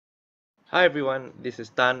Hi everyone, this is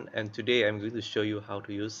Tan and today I'm going to show you how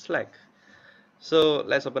to use Slack. So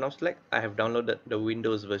let's open up Slack. I have downloaded the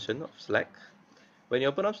Windows version of Slack. When you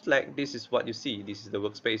open up Slack, this is what you see. This is the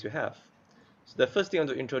workspace you have. So the first thing I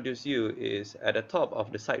want to introduce you is at the top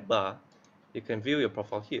of the sidebar, you can view your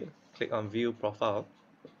profile here. Click on View Profile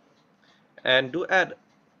and do add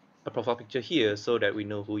a profile picture here so that we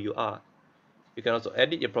know who you are. You can also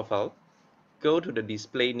edit your profile. Go to the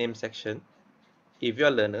Display Name section. If you're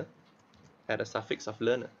a learner, add a suffix of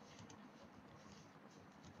learner.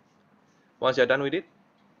 Once you're done with it,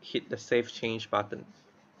 hit the Save Change button.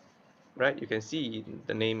 Right, you can see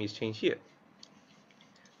the name is changed here.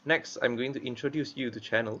 Next, I'm going to introduce you to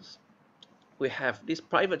channels. We have this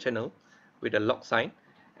private channel with a log sign,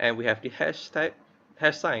 and we have the hash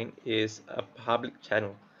sign is a public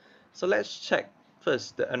channel. So let's check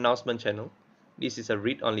first the announcement channel. This is a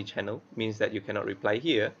read-only channel, means that you cannot reply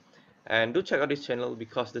here. And do check out this channel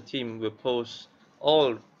because the team will post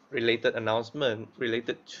all related announcements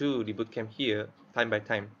related to the bootcamp here time by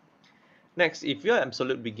time. Next, if you are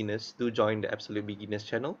absolute beginners, do join the absolute beginners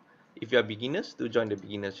channel. If you are beginners, do join the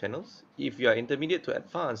beginners channels. If you are intermediate to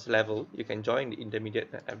advanced level, you can join the intermediate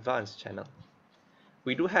and advanced channel.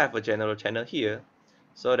 We do have a general channel here,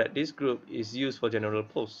 so that this group is used for general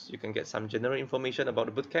posts. You can get some general information about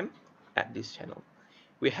the bootcamp at this channel.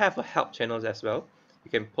 We have a help channel as well. You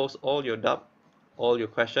can post all your doubt, all your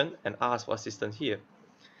question, and ask for assistance here.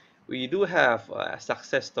 We do have a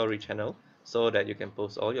success story channel so that you can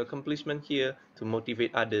post all your accomplishment here to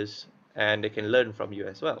motivate others and they can learn from you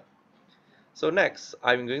as well. So next,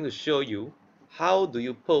 I'm going to show you how do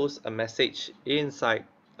you post a message inside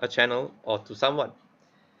a channel or to someone.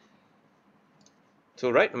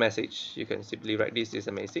 To write a message, you can simply write this is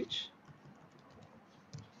a message.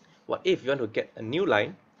 What if you want to get a new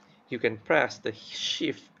line? You can press the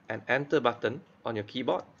shift and enter button on your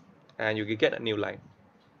keyboard and you can get a new line.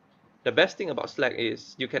 The best thing about Slack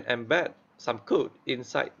is you can embed some code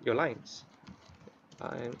inside your lines.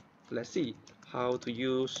 And let's see how to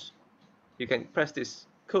use, you can press this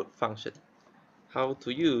code function, how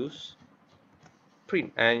to use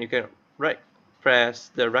print, and you can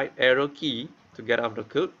press the right arrow key to get out of the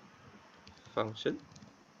code function.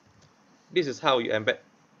 This is how you embed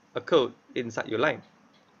a code inside your line.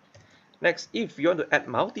 Next, if you want to add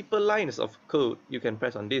multiple lines of code, you can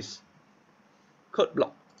press on this code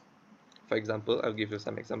block. For example, I'll give you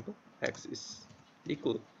some example. X is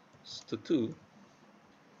equal to 2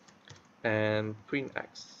 and print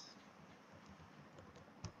X.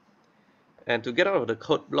 And to get out of the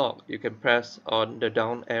code block, you can press on the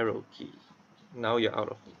down arrow key. Now you're out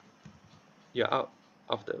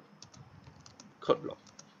of the code block.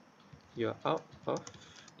 You're out of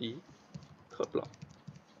the code block.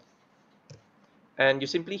 And you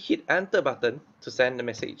simply hit enter button to send the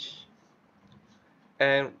message.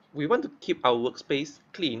 And we want to keep our workspace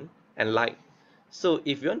clean and light. So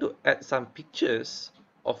if you want to add some pictures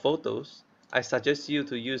or photos, I suggest you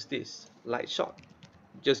to use this light shot.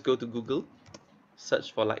 Just go to Google,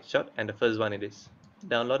 search for light shot, and the first one it is.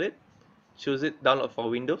 Download it, choose it, download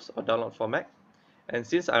for Windows or download for Mac. And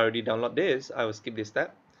since I already downloaded this, I will skip this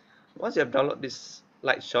step. Once you have downloaded this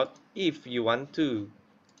light shot, if you want to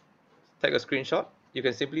take a screenshot, you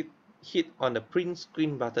can simply hit on the print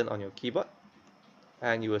screen button on your keyboard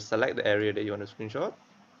and you will select the area that you want to screenshot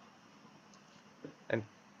and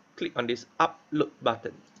click on this upload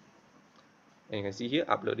button. And you can see here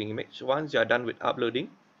uploading image. Once you are done with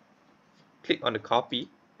uploading, click on the copy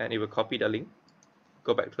and it will copy the link.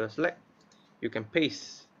 Go back to the Slack. You can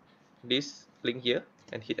paste this link here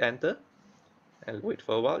and hit enter and wait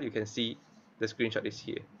for a while. You can see the screenshot is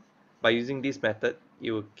here. By using this method,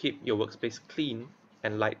 you will keep your workspace clean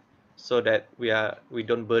and light so that we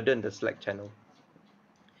don't burden the Slack channel.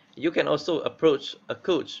 You can also approach a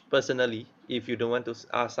coach personally if you don't want to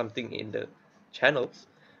ask something in the channels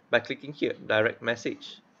by clicking here, direct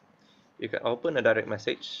message. You can open a direct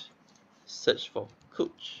message, search for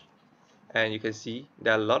coach, and you can see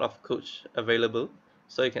there are a lot of coach available.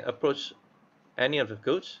 So you can approach any of the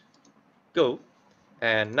coach, go,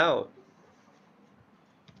 and now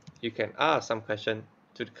you can ask some question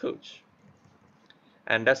to the coach.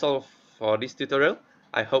 And that's all for this tutorial.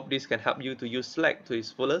 I hope this can help you to use Slack to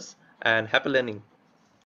its fullest and happy learning.